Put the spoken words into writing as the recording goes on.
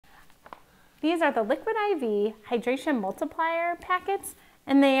These are the Liquid IV Hydration Multiplier packets,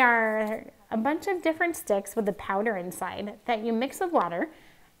 and they are a bunch of different sticks with the powder inside that you mix with water.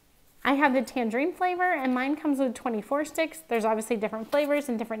 I have the tangerine flavor, and mine comes with 24 sticks. There's obviously different flavors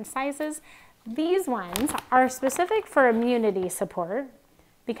and different sizes. These ones are specific for immunity support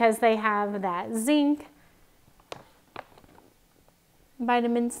because they have that zinc,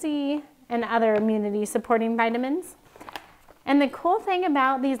 vitamin C, and other immunity supporting vitamins. And the cool thing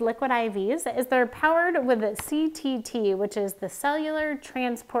about these liquid IVs is they're powered with the CTT, which is the cellular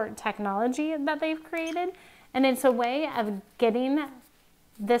transport technology that they've created. And it's a way of getting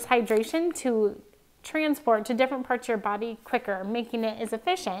this hydration to transport to different parts of your body quicker, making it as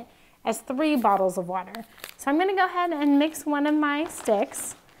efficient as 3 bottles of water. So I'm gonna go ahead and mix one of my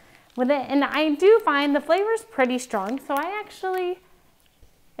sticks with it. And I do find the flavor's pretty strong, so I actually,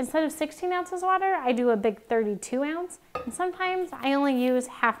 instead of 16 ounces of water, I do a big 32 ounce. And sometimes I only use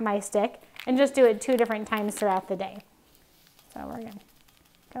half my stick and just do it 2 different times throughout the day. So we're gonna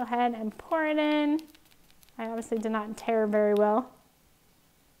go ahead and pour it in. I obviously did not tare very well.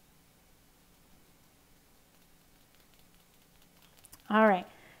 All right,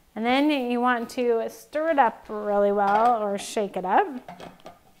 and then you want to stir it up really well or shake it up.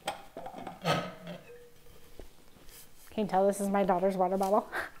 Can you tell this is my daughter's water bottle?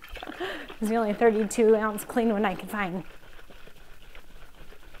 It's the only 32 ounce clean one I could find.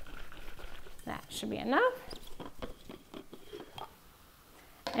 That should be enough.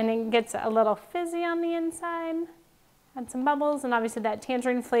 And it gets a little fizzy on the inside. Add some bubbles, and obviously that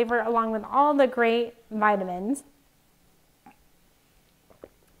tangerine flavor along with all the great vitamins.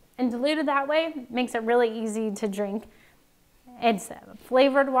 And diluted that way makes it really easy to drink. It's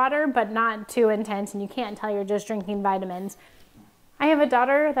flavored water, but not too intense, and you can't tell you're just drinking vitamins. I have a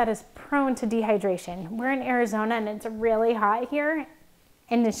daughter that is prone to dehydration. We're in Arizona and it's really hot here,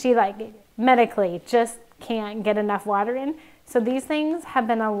 and she medically just can't get enough water in. So these things have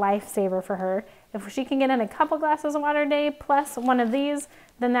been a lifesaver for her. If she can get in a couple glasses of water a day plus one of these,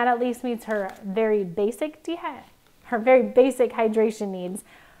 then that at least meets her very basic hydration needs,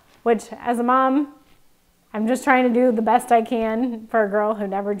 which as a mom, I'm just trying to do the best I can for a girl who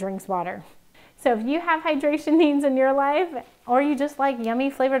never drinks water. So if you have hydration needs in your life, or you just like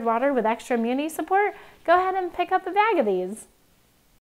yummy flavored water with extra immunity support, go ahead and pick up a bag of these.